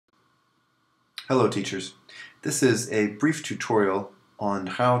Hello teachers. This is a brief tutorial on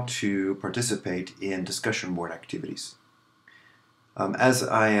how to participate in discussion board activities. As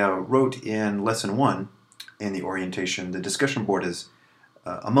I wrote in lesson 1 in the orientation, the discussion board is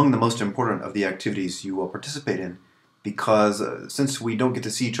among the most important of the activities you will participate in because since we don't get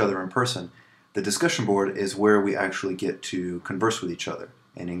to see each other in person, the discussion board is where we actually get to converse with each other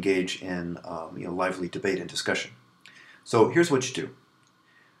and engage in lively debate and discussion. So here's what you do.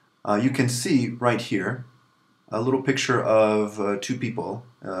 You can see right here a little picture of two people.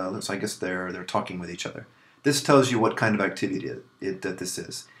 I guess they're talking with each other. This tells you what kind of activity that this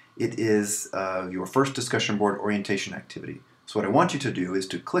is. It is your first discussion board orientation activity. So what I want you to do is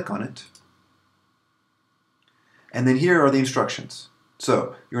to click on it. And then here are the instructions.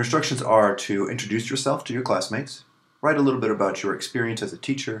 So your instructions are to introduce yourself to your classmates, write a little bit about your experience as a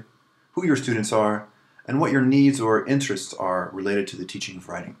teacher, who your students are, and what your needs or interests are related to the teaching of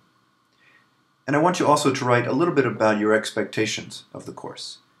writing. And I want you also to write a little bit about your expectations of the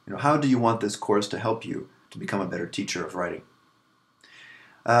course. How do you want this course to help you to become a better teacher of writing?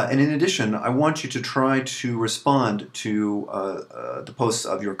 And in addition, I want you to try to respond to the posts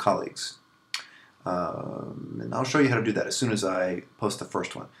of your colleagues. And I'll show you how to do that as soon as I post the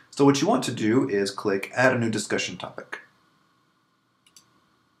first one. So what you want to do is click Add a New Discussion Topic.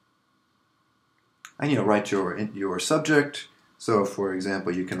 And write your subject. So for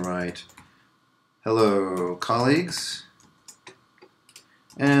example, you can write, "Hello, colleagues,"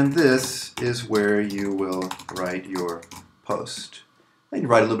 and this is where you will write your post. Then you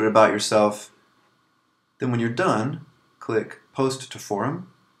write a little bit about yourself. Then when you're done, click Post to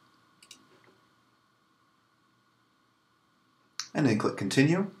Forum, and then click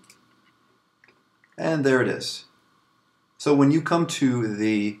Continue, and there it is. So when you come to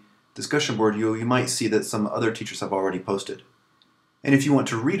the discussion board, you might see that some other teachers have already posted. And if you want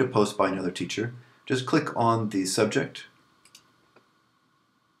to read a post by another teacher, just click on the subject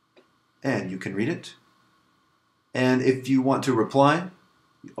and you can read it. And if you want to reply,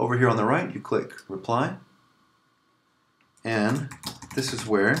 over here on the right, you click Reply. And this is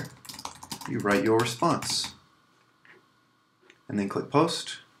where you write your response. And then click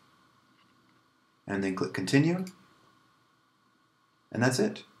Post. And then click Continue. And that's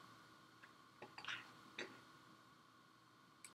it.